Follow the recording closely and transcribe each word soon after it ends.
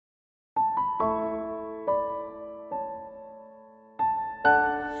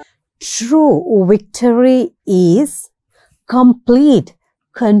true victory is complete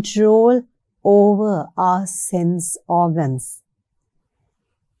control over our sense organs.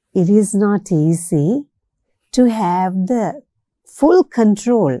 It is not easy to have the full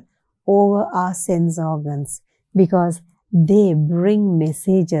control over our sense organs because they bring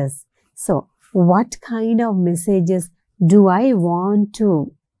messages. So, what kind of messages do I want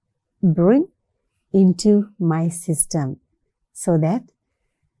to bring into my system so that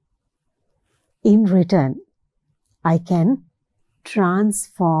in return I can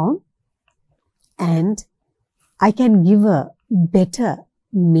transform and I can give a better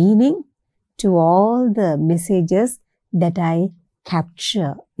meaning to all the messages that I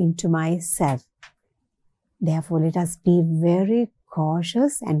capture into myself. Therefore, let us be very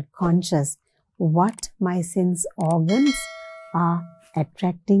cautious and conscious what my sense organs are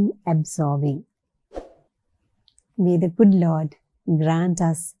attracting, absorbing. May the good Lord grant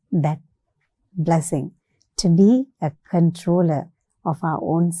us that blessing to be a controller of our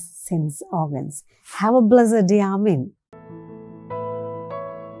own sense organs. Have a blessed day. Amen.